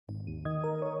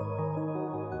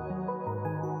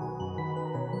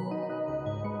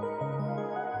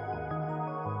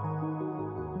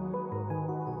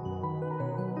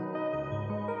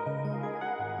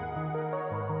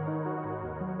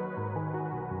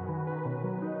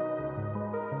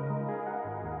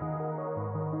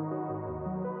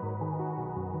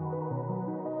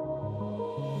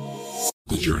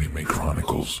Journeyman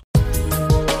Chronicles.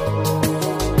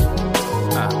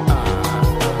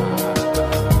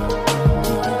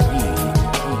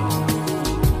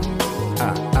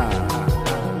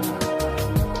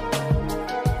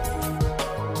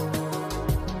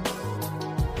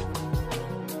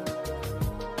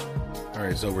 All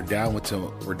right, so we're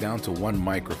down to one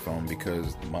microphone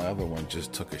because my other one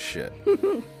just took a shit.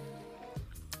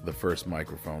 The first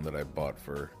microphone that I bought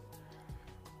for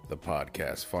the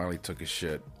podcast finally took a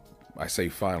shit. I say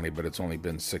finally, but it's only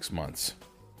been 6 months.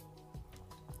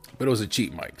 But it was a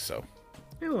cheap mic, so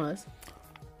it was.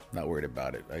 Not worried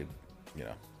about it.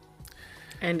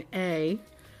 And A,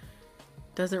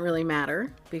 doesn't really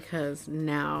matter because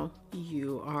now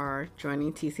you are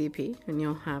joining TCP and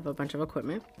you'll have a bunch of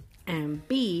equipment. And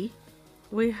B,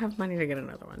 we have money to get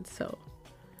another one, so.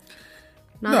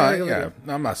 No,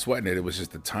 I'm not sweating it. It was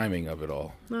just the timing of it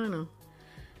all. No, I know.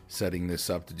 Setting this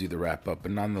up to do the wrap up,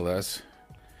 but nonetheless,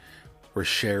 we're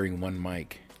sharing one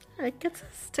mic. It gets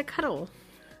us to cuddle.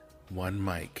 One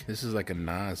mic. This is like a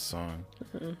Nas song.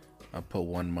 Mm-hmm. I'll put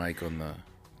one mic on the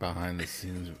behind the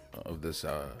scenes of this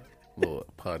little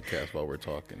podcast while we're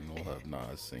talking. We'll have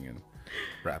Nas singing,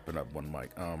 wrapping up one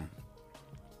mic.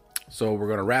 So we're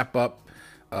gonna wrap up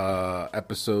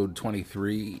episode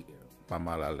 23,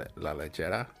 Mama La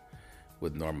Lechera,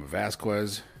 with Norma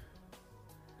Vasquez.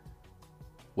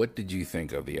 What did you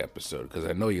think of the episode? Because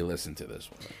I know you listened to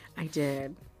this one. I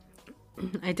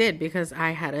did because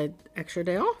I had an extra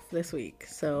day off this week.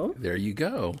 So there you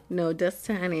go. No diss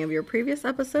to any of your previous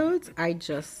episodes. I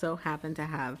just so happened to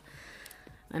have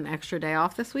an extra day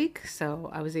off this week. So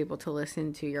I was able to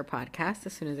listen to your podcast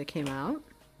as soon as it came out.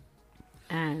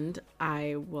 And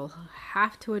I will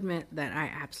have to admit that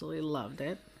I absolutely loved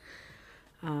it.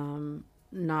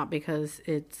 Not because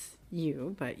it's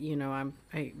you, but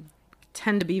I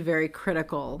tend to be very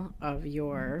critical of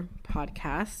your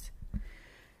podcast.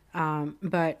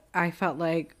 But I felt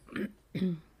like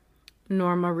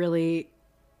Norma really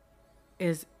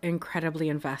is incredibly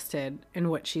invested in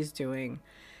what she's doing.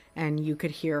 And you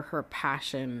could hear her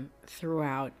passion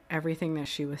throughout everything that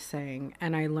she was saying.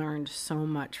 And I learned so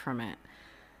much from it.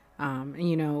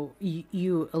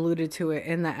 You alluded to it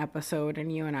in the episode,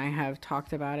 and you and I have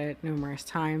talked about it numerous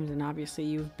times. And obviously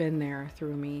you've been there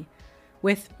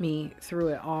with me through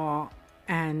it all.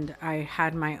 And I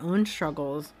had my own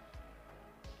struggles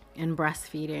in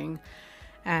breastfeeding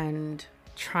and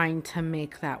trying to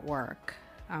make that work.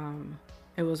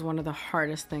 It was one of the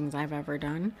hardest things I've ever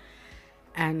done.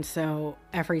 And so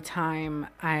every time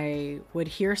I would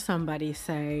hear somebody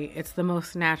say it's the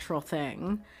most natural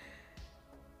thing,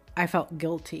 I felt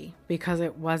guilty because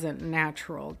it wasn't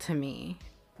natural to me.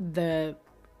 The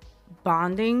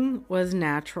bonding was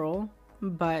natural,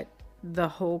 but the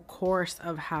whole course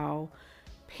of how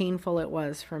painful it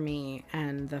was for me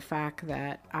and the fact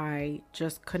that I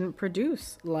just couldn't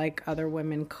produce like other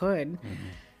women could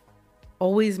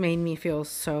always made me feel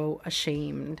so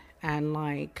ashamed and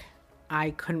like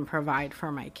I couldn't provide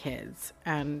for my kids.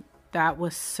 And that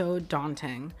was so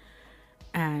daunting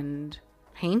and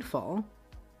painful.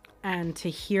 And to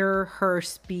hear her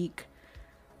speak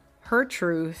her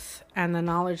truth and the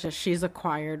knowledge that she's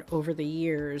acquired over the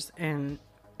years and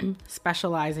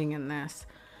specializing in this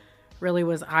really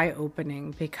was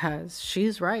eye-opening because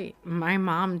she's right. My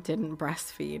mom didn't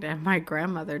breastfeed and my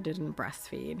grandmother didn't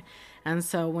breastfeed. And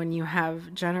so when you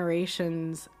have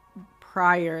generations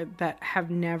prior that have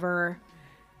never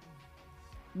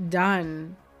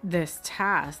done this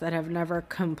task, that have never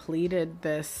completed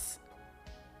this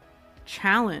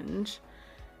challenge,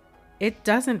 it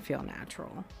doesn't feel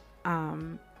natural.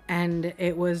 And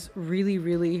it was really,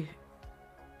 really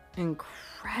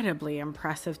incredibly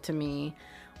impressive to me,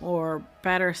 or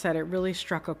better said, it really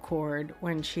struck a chord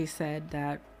when she said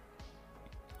that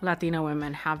Latino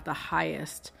women have the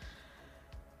highest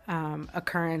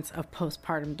occurrence of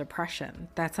postpartum depression.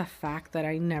 That's a fact that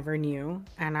I never knew,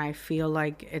 and I feel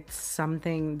like it's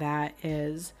something that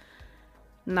is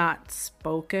not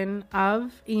spoken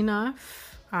of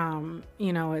enough.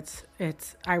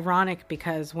 It's ironic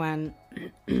because when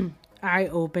I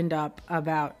opened up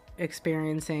about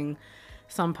experiencing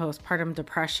some postpartum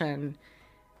depression,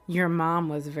 your mom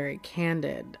was very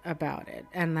candid about it.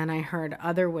 And then I heard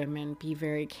other women be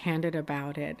very candid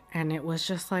about it. And it was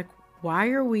just like, why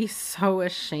are we so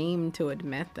ashamed to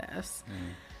admit this?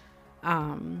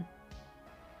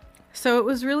 So it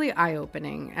was really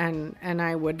eye-opening, and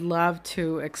I would love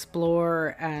to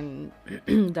explore and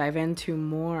dive into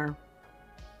more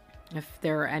if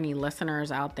there are any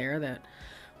listeners out there that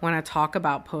want to talk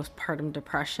about postpartum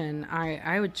depression,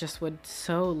 I would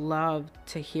so love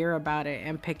to hear about it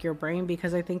and pick your brain,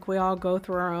 because I think we all go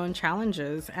through our own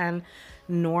challenges. And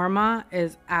Norma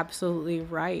is absolutely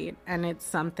right. And it's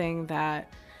something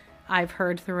that I've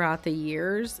heard throughout the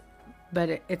years,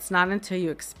 but it's not until you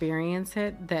experience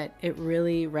it that it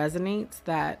really resonates,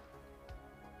 that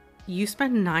you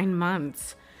spend 9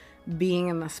 months being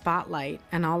in the spotlight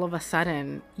and all of a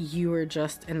sudden you are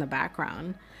just in the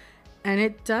background. And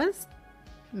it does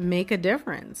make a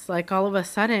difference. Like, all of a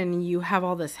sudden you have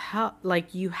all this help,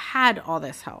 like you had all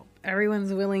this help.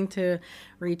 Everyone's willing to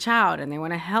reach out and they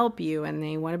want to help you and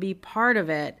they want to be part of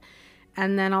it.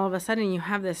 And then all of a sudden you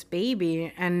have this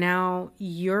baby and now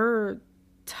you're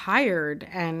tired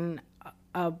and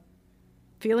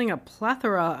feeling a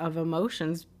plethora of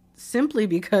emotions simply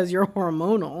because you're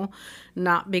hormonal,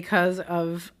 not because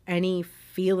of any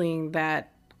feeling that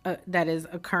is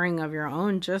occurring of your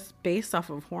own, just based off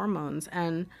of hormones.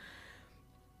 And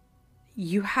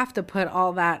you have to put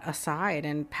all that aside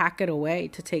and pack it away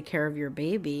to take care of your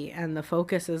baby. And the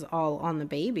focus is all on the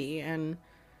baby. And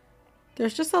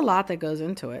there's just a lot that goes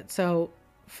into it. So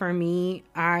for me,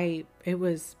 it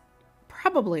was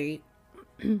probably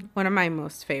one of my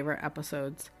most favorite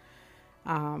episodes.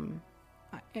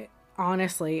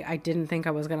 Honestly, I didn't think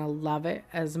I was going to love it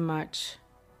as much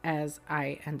as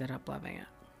I ended up loving it.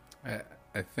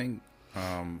 I think,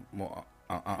 I'm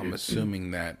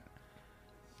assuming that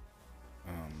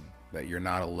that you're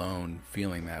not alone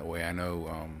feeling that way. I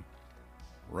know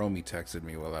Romy texted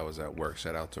me while I was at work.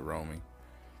 Shout out to Romy.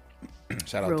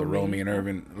 Shout out to Romy and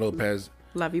Irvin Lopez.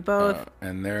 Love you both.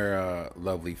 And their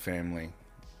lovely family.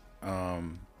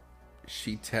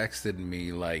 She texted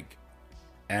me, like,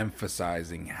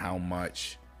 emphasizing how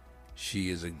much she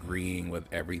is agreeing with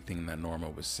everything that Norma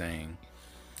was saying.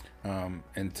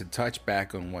 And to touch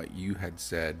back on what you had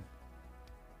said,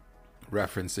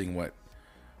 referencing what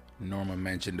Norma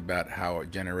mentioned about how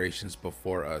generations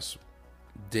before us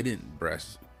didn't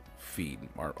breastfeed,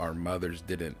 our mothers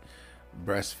didn't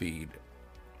breastfeed.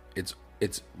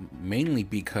 It's mainly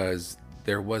because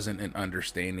there wasn't an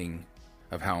understanding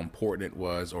of how important it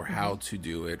was, or how to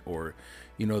do it, or,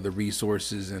 you know, the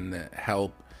resources and the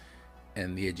help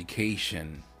and the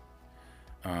education.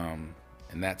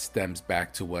 And that stems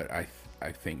back to what I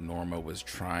think Norma was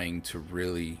trying to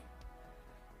really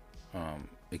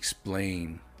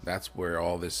explain. That's where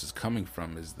all this is coming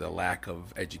from, is the lack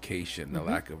of education, the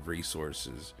lack of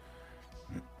resources,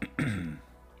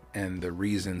 and the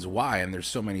reasons why. And there's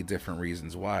so many different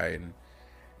reasons why.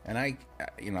 And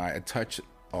I touch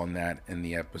on that in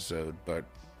the episode, but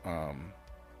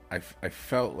I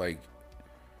felt like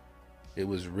it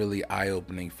was really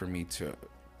eye-opening for me to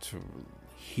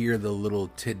hear the little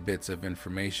tidbits of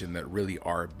information that really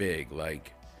are big.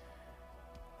 Like,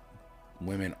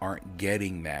 women aren't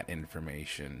getting that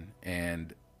information,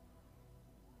 and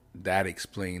that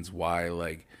explains why,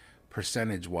 like,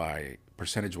 percentage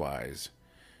wise,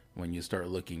 when you start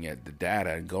looking at the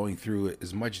data and going through it,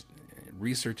 as much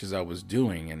research as I was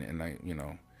doing, and I, you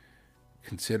know,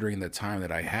 considering the time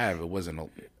that I have, it wasn't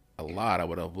a lot. I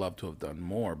would have loved to have done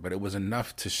more, but it was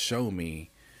enough to show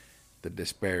me the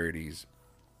disparities.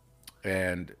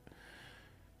 And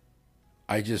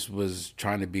I just was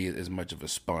trying to be as much of a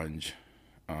sponge.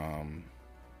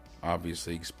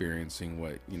 Obviously experiencing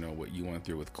what you went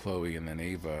through with Chloe and then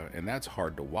Ava, and that's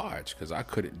hard to watch because I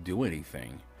couldn't do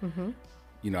anything.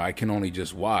 You know, I can only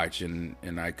just watch, and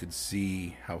I could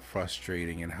see how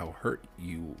frustrating and how hurt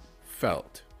you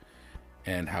felt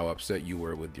and how upset you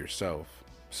were with yourself.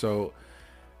 So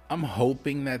I'm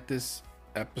hoping that this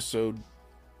episode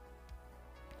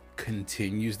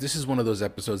continues. This is one of those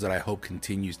episodes that I hope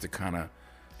continues to kind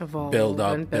of build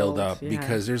up, yeah.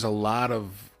 Because there's a lot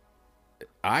of,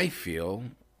 I feel,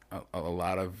 a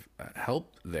lot of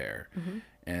help there.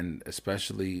 And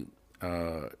especially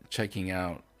checking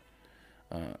out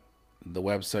the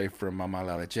website for Mama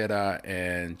La Lechera,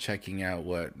 and checking out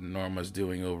what Norma's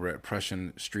doing over at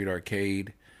Prussian Street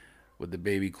Arcade with the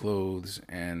baby clothes,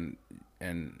 and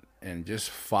just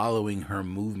following her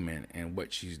movement and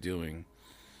what she's doing.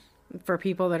 For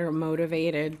people that are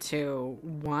motivated to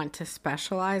want to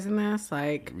specialize in this,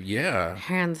 like, yeah,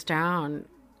 hands down,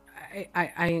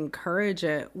 I encourage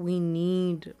it. We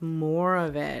need more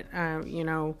of it. You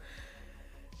know,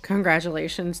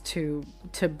 congratulations to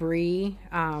Bree.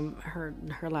 Her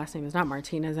last name is not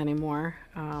Martinez anymore.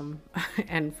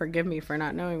 And forgive me for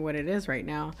not knowing what it is right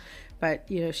now.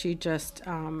 But, you know, she just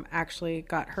actually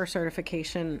got her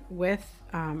certification with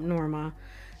Norma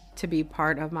to be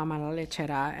part of Mama La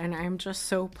Lechera. And I'm just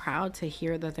so proud to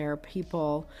hear that there are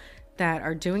people that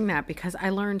are doing that, because I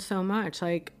learned so much.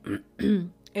 Like,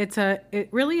 it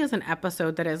really is an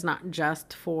episode that is not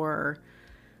just for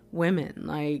women,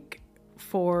 like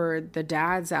for the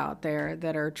dads out there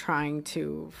that are trying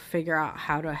to figure out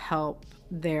how to help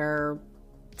their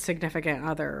significant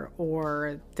other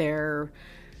or their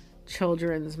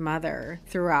children's mother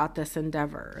throughout this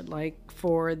endeavor, like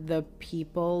for the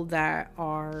people that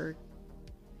are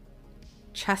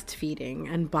chest feeding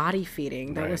and body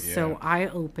feeding. That was so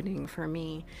eye-opening for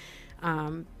me,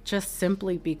 just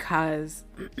simply because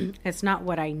it's not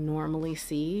what I normally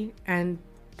see, and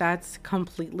that's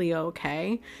completely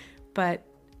okay. But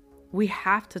we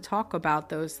have to talk about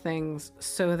those things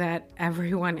so that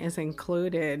everyone is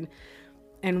included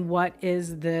in what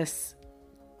is this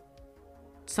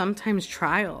sometimes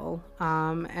trial,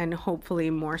 and hopefully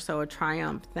more so a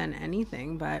triumph than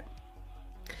anything. But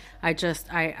I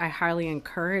highly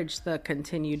encourage the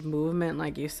continued movement,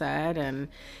 like you said, and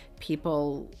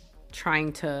people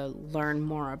trying to learn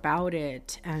more about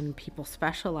it and people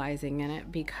specializing in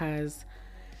it, because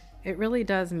it really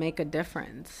does make a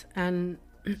difference. And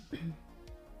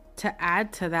to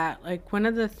add to that, like one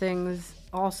of the things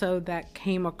also that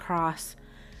came across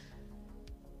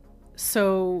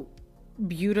so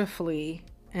beautifully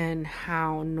in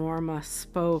how Norma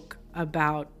spoke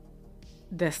about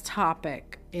this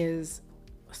topic is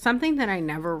something that I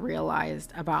never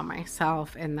realized about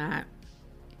myself, in that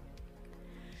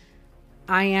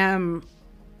I am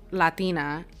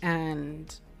Latina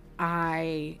and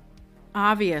I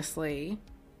obviously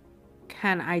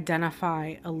can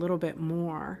identify a little bit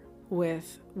more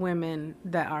with women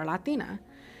that are Latina.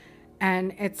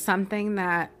 And it's something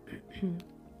that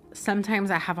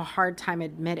sometimes I have a hard time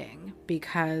admitting,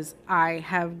 because I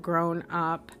have grown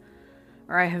up,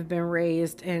 or I have been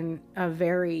raised in a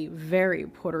very, very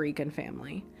Puerto Rican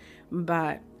family.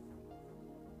 But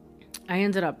I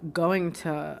ended up going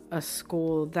to a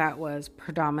school that was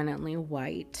predominantly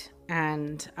white,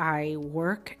 and I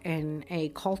work in a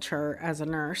culture as a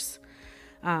nurse,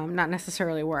 not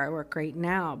necessarily where I work right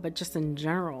now, but just in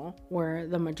general, where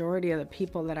the majority of the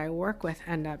people that I work with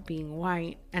end up being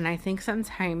white. And I think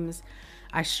sometimes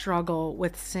I struggle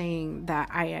with saying that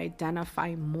I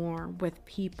identify more with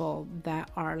people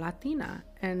that are Latina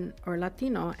or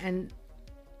Latino. And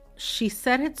she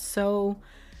said it so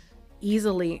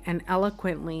easily and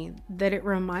eloquently that it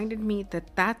reminded me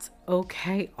that that's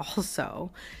okay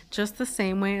also. Just the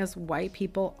same way as white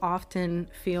people often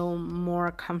feel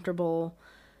more comfortable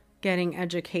getting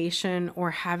education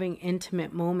or having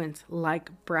intimate moments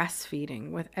like breastfeeding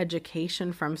with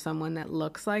education from someone that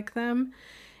looks like them,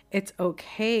 it's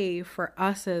okay for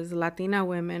us as Latina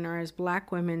women or as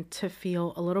Black women to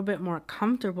feel a little bit more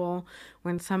comfortable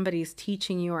when somebody's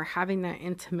teaching you or having that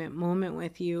intimate moment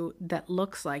with you that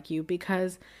looks like you,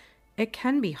 because it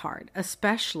can be hard.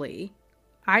 Especially,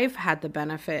 I've had the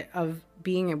benefit of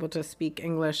being able to speak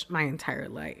English my entire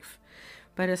life,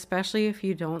 but especially if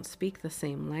you don't speak the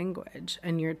same language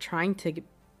and you're trying to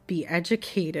be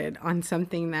educated on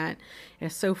something that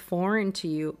is so foreign to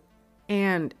you,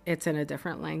 and it's in a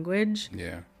different language.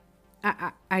 Yeah.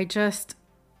 I just,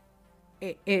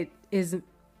 it is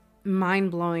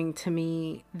mind-blowing to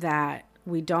me that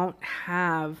we don't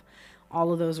have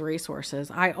all of those resources.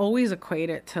 I always equate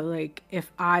it to, like,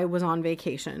 if I was on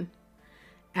vacation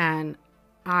and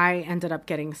I ended up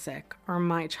getting sick, or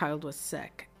my child was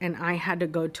sick and I had to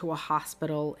go to a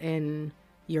hospital in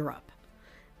Europe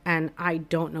and I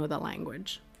don't know the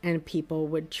language, and people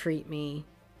would treat me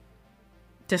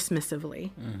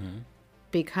dismissively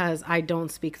because I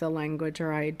don't speak the language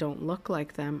or I don't look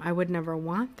like them. I would never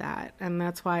want that. And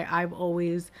that's why I've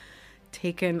always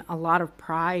taken a lot of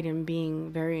pride in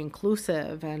being very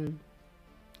inclusive and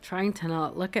trying to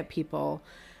not look at people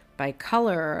by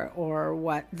color or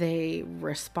what they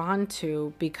respond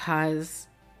to, because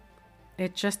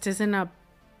it just isn't a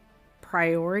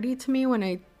priority to me when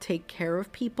I take care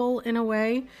of people in a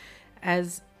way.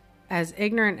 As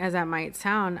ignorant as that might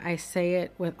sound, I say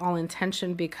it with all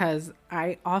intention, because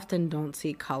I often don't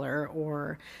see color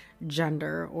or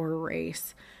gender or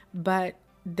race. But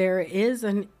there is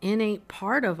an innate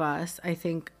part of us, I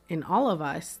think, in all of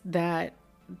us, that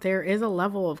there is a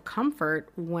level of comfort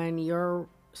when you're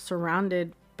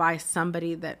surrounded by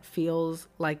somebody that feels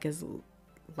like is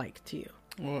like to you.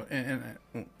 Well, and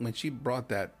when she brought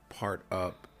that part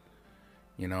up,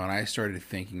 and I started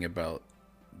thinking about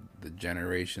the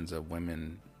generations of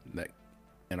women that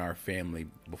in our family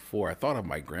before, I thought of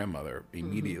my grandmother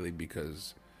immediately,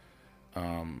 because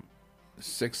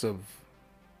six of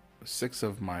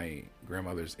my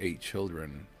grandmother's 8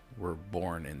 children were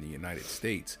born in the United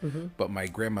States, but my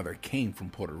grandmother came from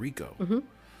Puerto Rico.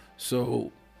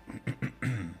 So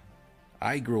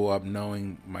I grew up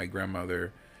knowing my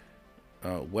grandmother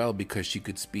well because she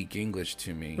could speak English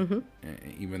to me,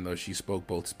 even though she spoke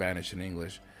both Spanish and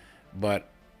English. But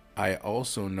I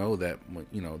also know that,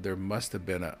 you know, there must have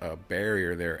been a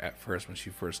barrier there at first when she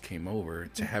first came over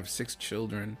to have 6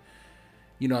 children.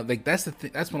 You know, like that's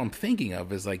that's what I'm thinking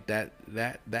of, is like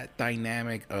that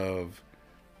dynamic of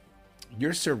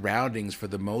your surroundings for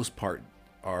the most part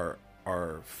are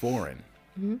foreign.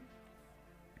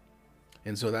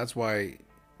 And so that's why,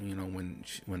 you know,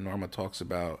 when Norma talks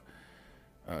about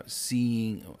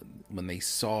seeing, when they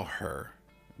saw her,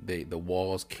 the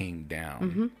walls came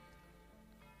down.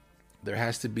 There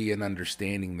has to be an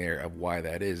understanding there of why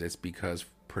that is. It's because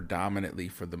predominantly,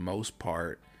 for the most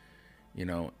part, you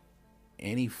know,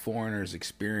 any foreigner's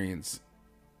experience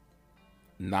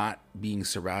not being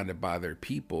surrounded by their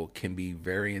people can be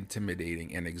very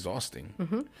intimidating and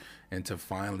exhausting. And to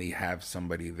finally have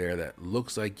somebody there that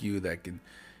looks like you, that can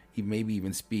maybe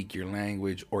even speak your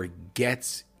language or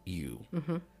gets you,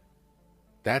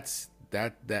 that's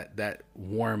that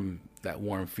warm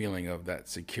feeling of that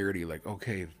security. Like,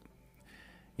 okay,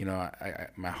 you know, I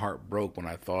my heart broke when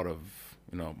I thought of,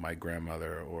 you know, my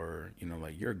grandmother, or, you know,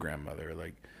 like your grandmother,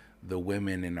 like the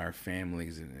women in our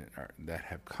families that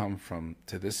have come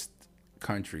to this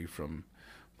country from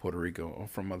Puerto Rico or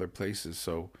from other places.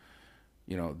 So,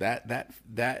 you know, that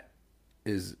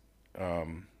is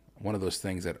one of those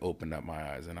things that opened up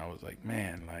my eyes, and I was like,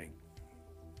 man, like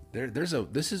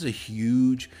this is a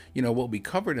huge, you know, what we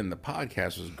covered in the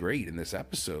podcast was great in this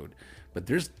episode, but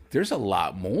there's a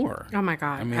lot more. Oh my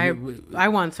God. I mean, I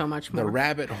want so much more. The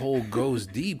rabbit hole goes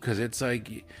deep, because it's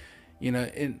like, you know,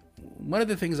 and one of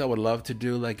the things I would love to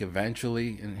do, like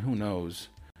eventually, and who knows,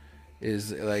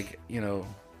 is like, you know,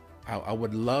 I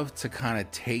would love to kind of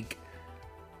take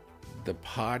the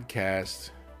podcast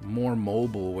more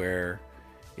mobile, where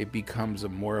it becomes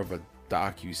more of a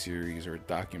docu-series or a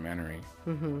documentary,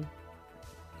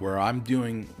 where I'm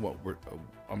doing what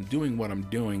I'm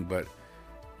doing, but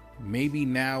maybe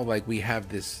now, like, we have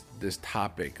this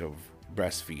topic of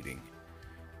breastfeeding,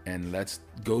 and let's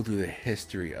go through the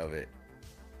history of it,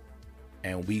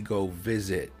 and we go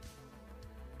visit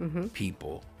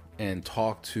people and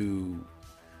talk to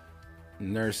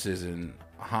nurses and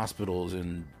hospitals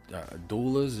and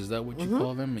doulas, is that what you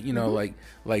call them? You know,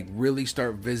 like really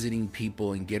start visiting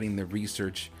people and getting the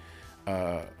research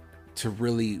to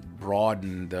really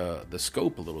broaden the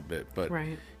scope a little bit. But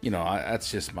you know, that's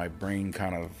just my brain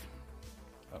kind of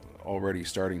already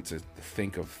starting to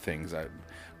think of things.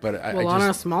 On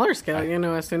a smaller scale, you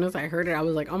know, as soon as I heard it, I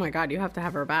was like, oh my God, you have to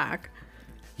have her back.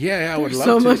 Yeah, I would love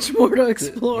so much more to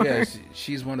explore. Yeah,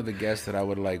 she's one of the guests that I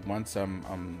would like, once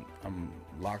I'm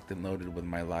locked and loaded with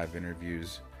my live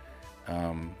interviews.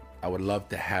 I would love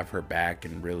to have her back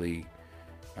and really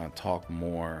talk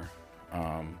more.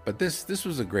 But this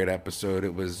was a great episode.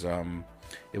 It was a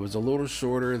little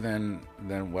shorter than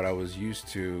what I was used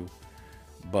to,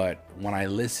 but when I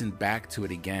listened back to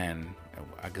it again,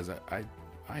 because I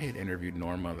had interviewed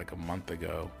Norma like a month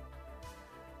ago,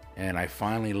 and I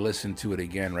finally listened to it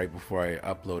again right before I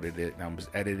uploaded it, and I was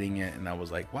editing it, and I was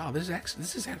like, wow, this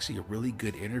is actually a really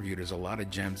good interview. There's a lot of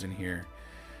gems in here.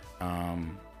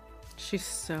 She's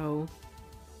so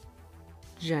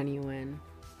genuine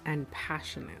and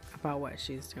passionate about what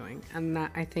she's doing, and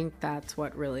that, I think that's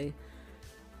what really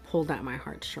pulled at my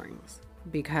heartstrings,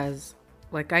 because,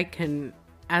 like, I can,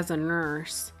 as a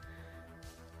nurse,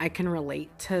 I can relate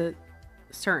to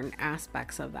certain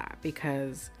aspects of that,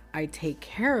 because I take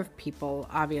care of people,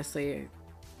 obviously,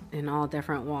 in all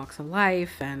different walks of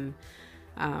life, and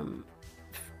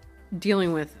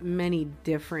dealing with many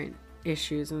different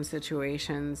issues and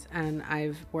situations, and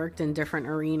I've worked in different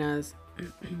arenas,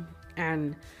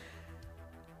 and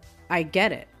I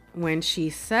get it when she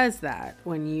says that,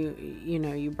 when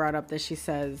you brought up that she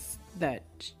says that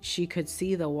she could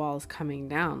see the walls coming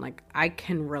down. Like, I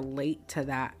can relate to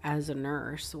that as a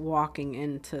nurse, walking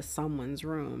into someone's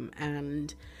room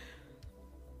and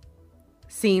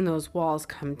seeing those walls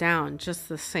come down, just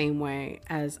the same way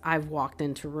as I've walked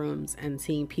into rooms and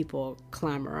seeing people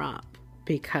clamor up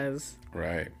because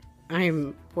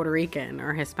I'm Puerto Rican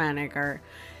or Hispanic or,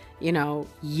 you know,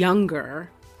 younger.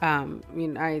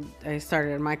 I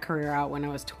started my career out when I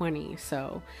was 20,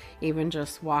 so even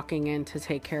just walking in to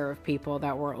take care of people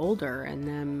that were older and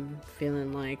them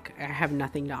feeling like I have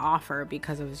nothing to offer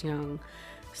because I was young.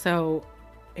 So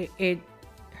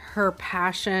her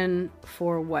passion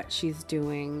for what she's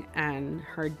doing and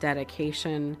her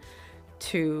dedication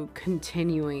to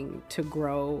continuing to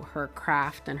grow her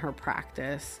craft and her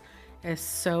practice is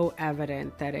so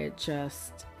evident that it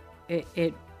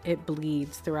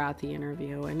bleeds throughout the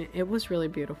interview, and it was really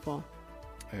beautiful.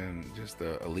 and just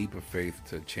a leap of faith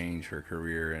to change her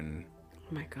career and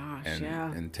Oh my gosh,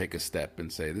 yeah. and take a step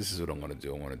and say, this is what I want to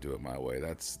do. I want to do it my way.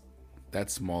 That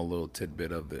small little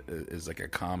tidbit of it is like a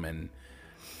common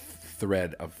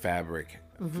thread of fabric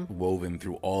woven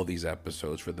through all these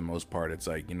episodes. For the most part, it's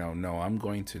like, no, I'm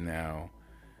going to now,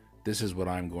 this is what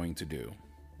I'm going to do.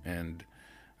 And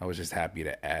I was just happy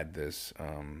to add this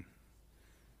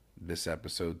this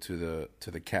episode to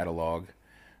the catalog.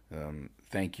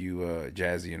 Thank you,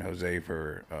 Jazzy and Jose,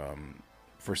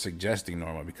 for suggesting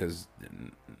Norma, because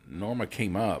Norma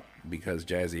came up because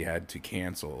Jazzy had to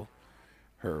cancel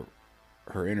her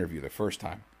interview the first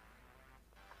time.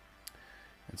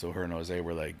 And so her and Jose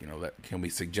were like, can we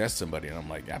suggest somebody? And I'm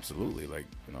like, absolutely. Like,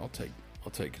 I'll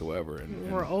take whoever.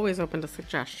 And we're always open to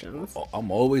suggestions. I'm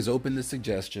always open to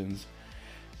suggestions.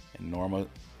 And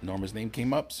Norma's name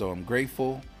came up, so I'm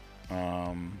grateful.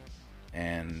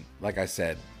 And like I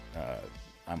said,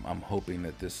 I'm hoping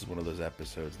that this is one of those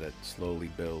episodes that slowly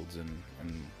builds, and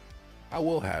I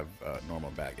will have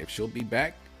Norma back. If she'll be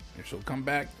back, if she'll come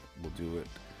back, we'll do it.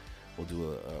 We'll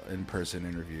do a in-person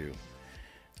interview.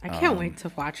 I can't wait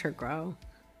to watch her grow.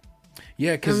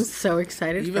 Yeah, because I'm so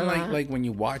excited. Even for that. like when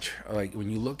you watch, like when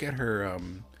you look at her,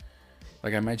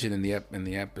 like I mentioned in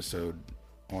the episode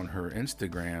on her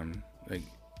Instagram, like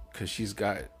because she's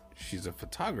a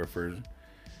photographer,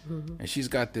 and she's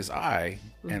got this eye,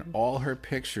 and all her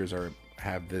pictures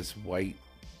have this white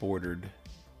bordered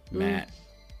mat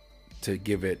to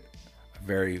give it a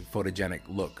very photogenic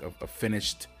look of a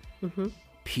finished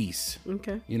piece.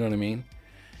 Okay. You know what I mean?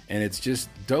 And it's just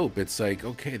dope. It's like,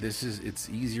 okay, it's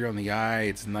easier on the eye.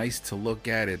 It's nice to look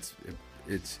at. It's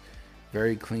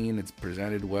very clean. It's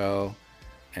presented well.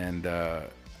 And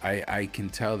I can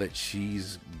tell that she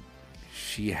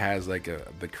has like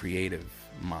the creative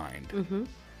mind.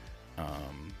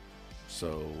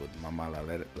 So with Mama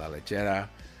La Lechera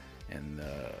and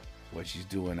what she's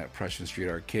doing at Prussian Street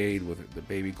Arcade with the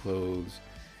baby clothes,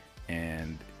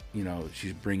 and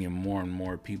she's bringing more and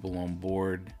more people on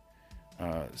board,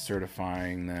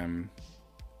 certifying them.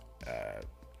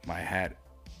 My hat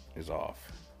is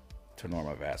off to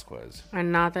Norma Vasquez.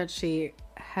 And not that she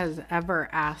has ever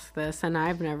asked this, and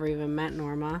I've never even met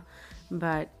Norma,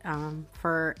 but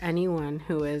for anyone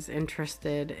who is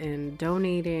interested in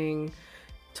donating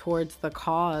towards the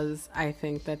cause, I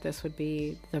think that this would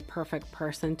be the perfect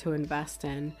person to invest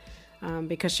in,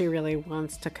 because she really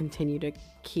wants to continue to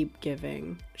keep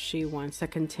giving. She wants to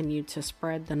continue to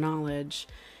spread the knowledge,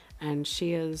 and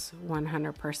she is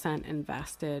 100%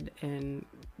 invested in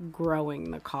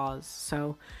growing the cause.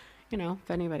 So,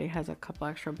 if anybody has a couple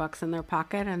extra bucks in their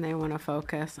pocket and they want to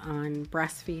focus on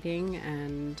breastfeeding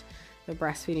and the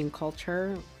breastfeeding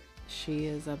culture, she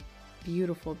is a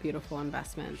beautiful, beautiful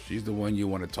investment. She's the one you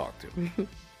want to talk to.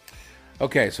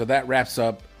 Okay, so that wraps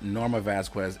up Norma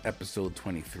Vasquez, episode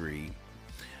 23.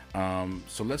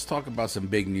 So let's talk about some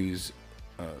big news.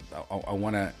 I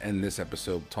want to end this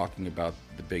episode talking about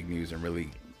the big news and really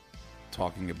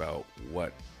talking about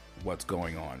what's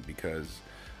going on, because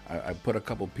I put a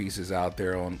couple pieces out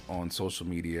there on social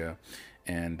media,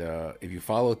 and if you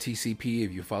follow TCP,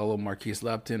 if you follow Marquise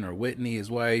Lupton or Whitney, his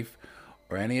wife,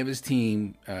 or any of his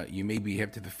team, you may be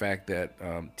hip to the fact that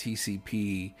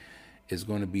TCP is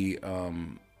going to be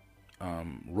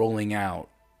rolling out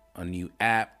a new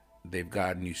app. They've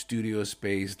got new studio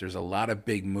space. There's a lot of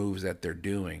big moves that they're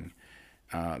doing.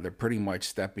 They're pretty much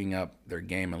stepping up their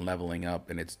game and leveling up,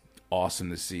 and it's awesome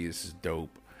to see. This is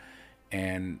dope.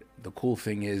 And the cool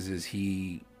thing is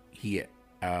he hit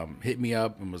me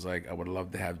up and was like, I would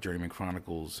love to have Journeyman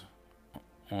Chronicles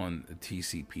on the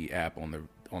TCP app on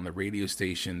the radio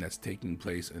station that's taking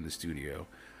place in the studio.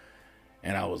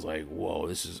 And I was like, whoa,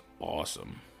 this is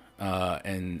awesome.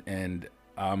 And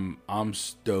I'm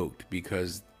stoked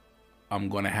because I'm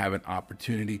going to have an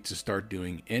opportunity to start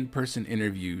doing in-person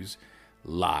interviews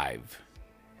live.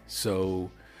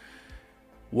 So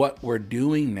what we're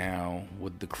doing now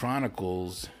with the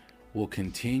Chronicles will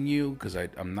continue, because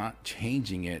I'm not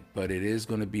changing it, but it is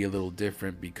going to be a little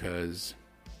different because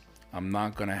I'm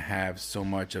not going to have so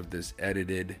much of this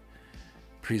edited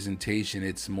presentation.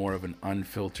 It's more of an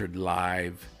unfiltered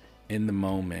live in the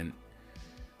moment.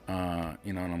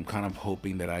 And I'm kind of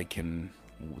hoping that I can,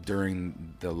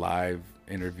 during the live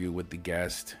interview with the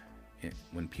guest,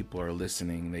 when people are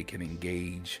listening, they can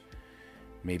engage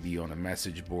maybe on a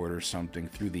message board or something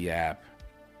through the app.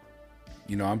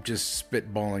 I'm just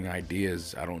spitballing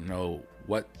ideas. I don't know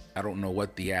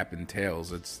what the app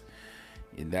entails.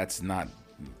 That's not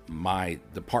my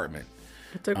department.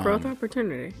 It's a growth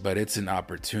opportunity. But it's an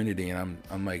opportunity, and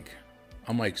I'm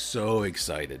like so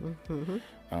excited.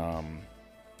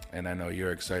 and I know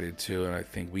you're excited too. And I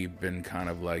think we've been kind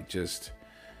of like just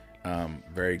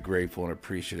very grateful and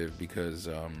appreciative because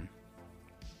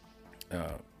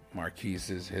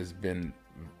Marquise has been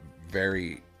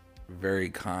very, very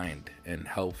kind and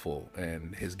helpful,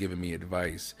 and has given me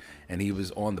advice. And he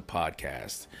was on the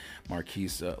podcast.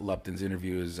 Marquise Lupton's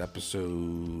interview is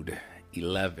episode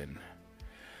 11.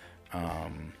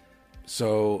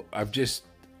 So I'm just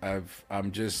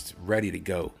ready to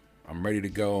go. I'm ready to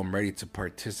go. I'm ready to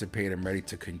participate. I'm ready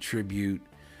to contribute.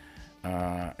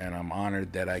 And I'm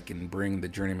honored that I can bring the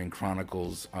Journeyman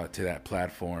Chronicles to that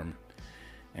platform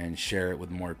and share it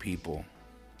with more people.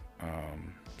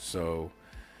 So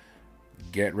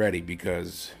get ready,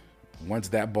 because once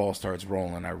that ball starts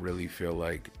rolling, I really feel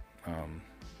like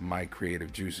my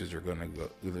creative juices are gonna go.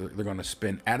 They're gonna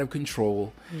spin out of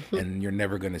control, and you're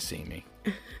never gonna see me.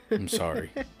 I'm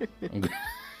sorry.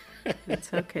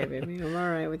 It's okay, baby. I'm all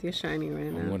right with you shining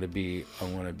right now. I want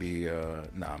to be.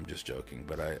 No, I'm just joking.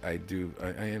 But I do.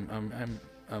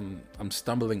 I'm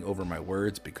stumbling over my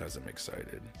words because I'm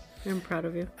excited. I'm proud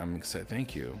of you. I'm excited.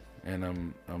 Thank you,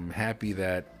 and I'm happy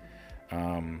that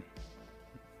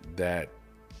that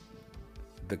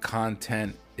the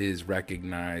content is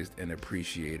recognized and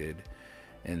appreciated,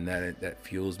 and that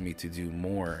fuels me to do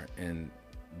more. And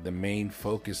the main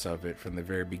focus of it from the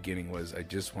very beginning was I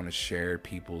just want to share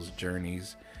people's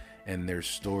journeys and their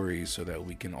stories so that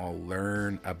we can all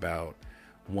learn about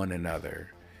one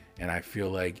another. And I feel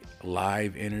like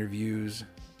live interviews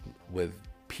with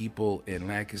people in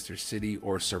Lancaster City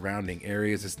or surrounding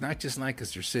areas, it's not just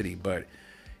Lancaster City, but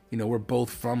we're both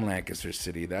from Lancaster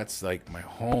City. That's like my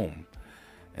home,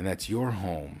 and that's your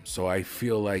home. So I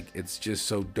feel like it's just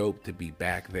so dope to be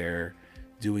back there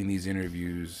doing these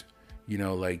interviews,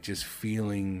 like just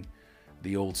feeling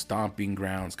the old stomping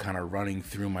grounds kind of running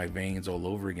through my veins all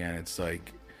over again. It's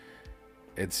like,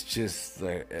 it's just,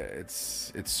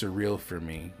 it's surreal for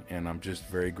me, and I'm just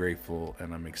very grateful,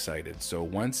 and I'm excited. So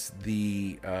once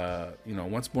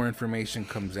once more information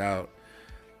comes out,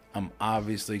 I'm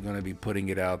obviously going to be putting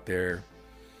it out there,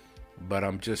 but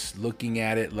I'm just looking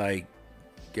at it like,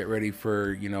 get ready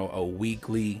for, a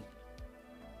weekly,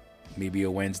 maybe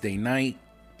a Wednesday night,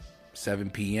 7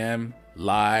 p.m.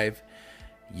 live.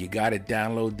 You got to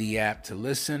download the app to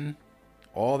listen.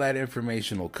 All that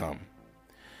information will come.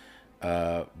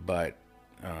 But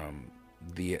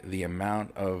the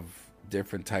amount of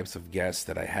different types of guests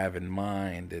that I have in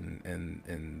mind,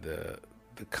 and the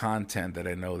content that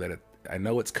I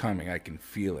know it's coming. I can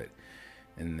feel it,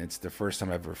 and it's the first time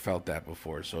I've ever felt that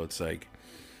before. So it's like,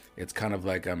 it's kind of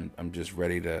like I'm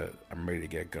ready to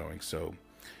get going. So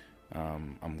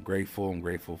I'm grateful. I'm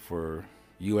grateful for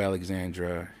you,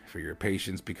 Alexandra, for your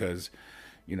patience, because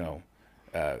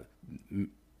I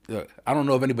don't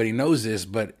know if anybody knows this,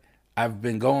 but I've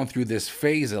been going through this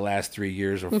phase the last 3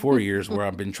 years or 4 years where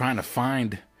I've been trying to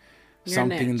find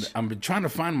something. I've been trying to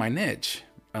find my niche.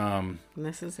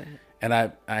 This is it. And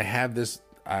I have this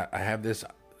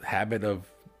habit of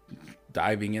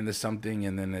diving into something,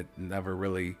 and then it never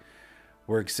really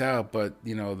works out. But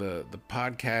the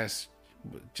podcast,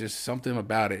 just something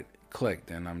about it clicked,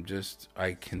 and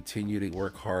I continue to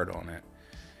work hard on it,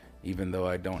 even though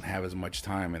I don't have as much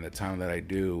time. And the time that I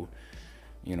do,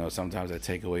 sometimes I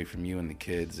take away from you and the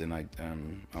kids, and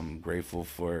I'm grateful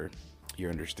for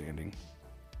your understanding.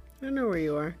 I know where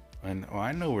you are. I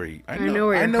know where you. I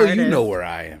know you know where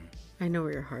I am. I know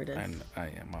where your heart is. I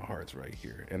am. My heart's right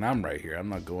here, and I'm right here. I'm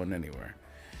not going anywhere.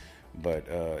 But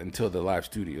until the live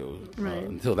studio,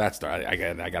 until that starts, I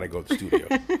got to go to the studio.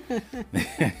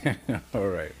 All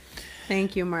right.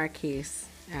 Thank you, Marquise,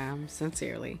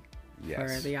 sincerely,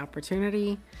 for the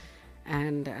opportunity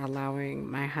and allowing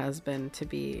my husband to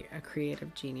be a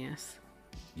creative genius.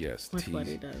 Yes, with what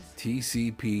he does.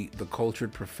 TCP, the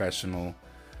Cultured Professional.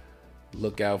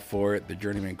 Look out for it. The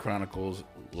Journeyman Chronicles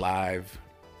live.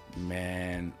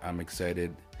 Man, I'm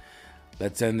excited.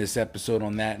 Let's end this episode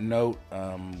on that note.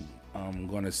 I'm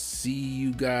going to see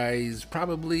you guys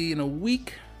probably in a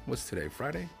week. What's today?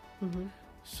 Friday? Mm-hmm.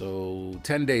 So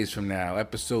 10 days from now,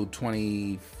 episode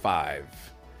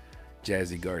 25,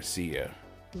 Jazzy Garcia.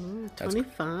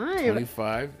 25.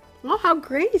 25. Oh, how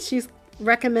great. She's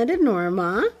recommended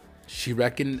Norma. She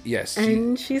reckoned, yes.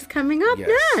 And she's coming up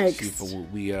next.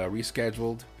 We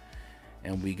rescheduled,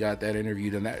 and we got that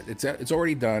interview done. It's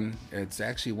already done. It's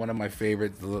actually one of my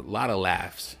favorites. A lot of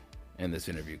laughs in this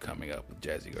interview coming up with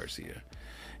Jazzy Garcia.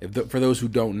 For those who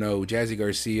don't know, Jazzy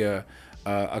Garcia,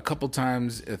 a couple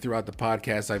times throughout the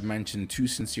podcast, I've mentioned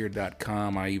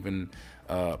toosincere.com. I even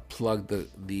plugged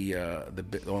the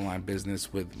online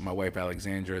business with my wife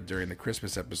Alexandra during the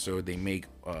Christmas episode. They make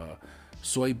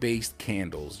soy-based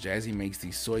candles. Jazzy makes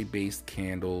these soy-based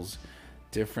candles,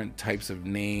 different types of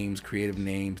names, creative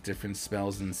names, different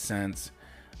smells and scents.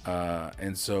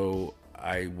 And so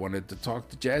I wanted to talk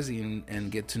to Jazzy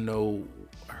and get to know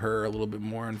her a little bit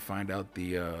more and find out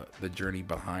the journey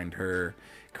behind her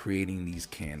creating these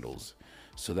candles.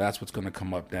 So that's what's going to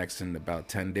come up next in about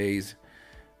 10 days.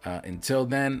 Until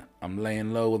then, I'm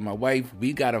laying low with my wife.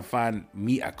 We got to find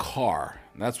me a car.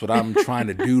 That's what I'm trying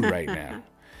to do right now.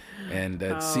 And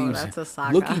it seems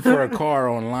looking for a car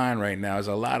online right now is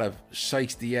a lot of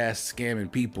shiesty ass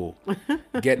scamming people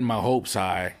getting my hopes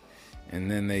high. And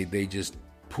then they just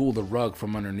pull the rug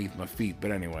from underneath my feet.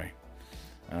 But anyway,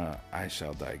 I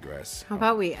shall digress. How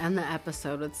about we end the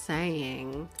episode with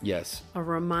saying, yes, a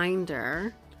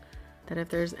reminder that if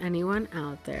there's anyone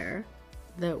out there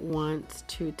that wants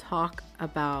to talk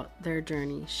about their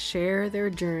journey, share their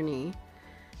journey,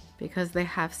 because they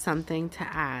have something to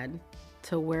add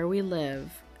to where we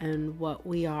live and what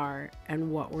we are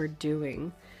and what we're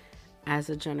doing as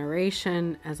a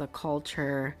generation, as a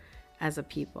culture, as a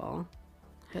people,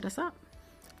 hit us up.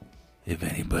 If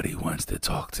anybody wants to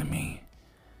talk to me,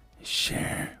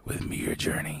 share with me your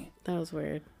journey. That was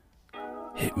weird.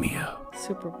 Hit me up.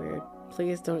 Super weird.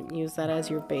 Please don't use that as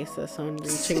your basis on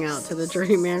reaching out to the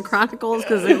Journeyman Chronicles,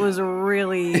 because it was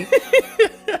really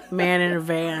man in a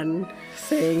van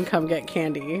saying, come get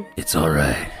candy. It's all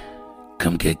right.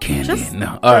 Come get candy.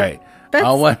 No. All right.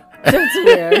 That's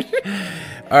weird.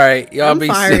 All right. Y'all be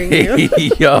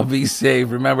safe. Y'all be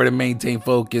safe. Remember to maintain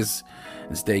focus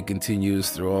and stay continuous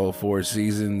through all 4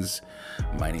 seasons.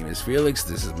 My name is Felix.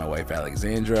 This is my wife,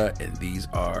 Alexandra. And these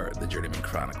are the Journeyman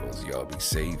Chronicles. Y'all be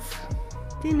safe.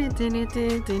 Not that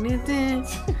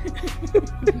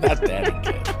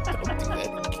again.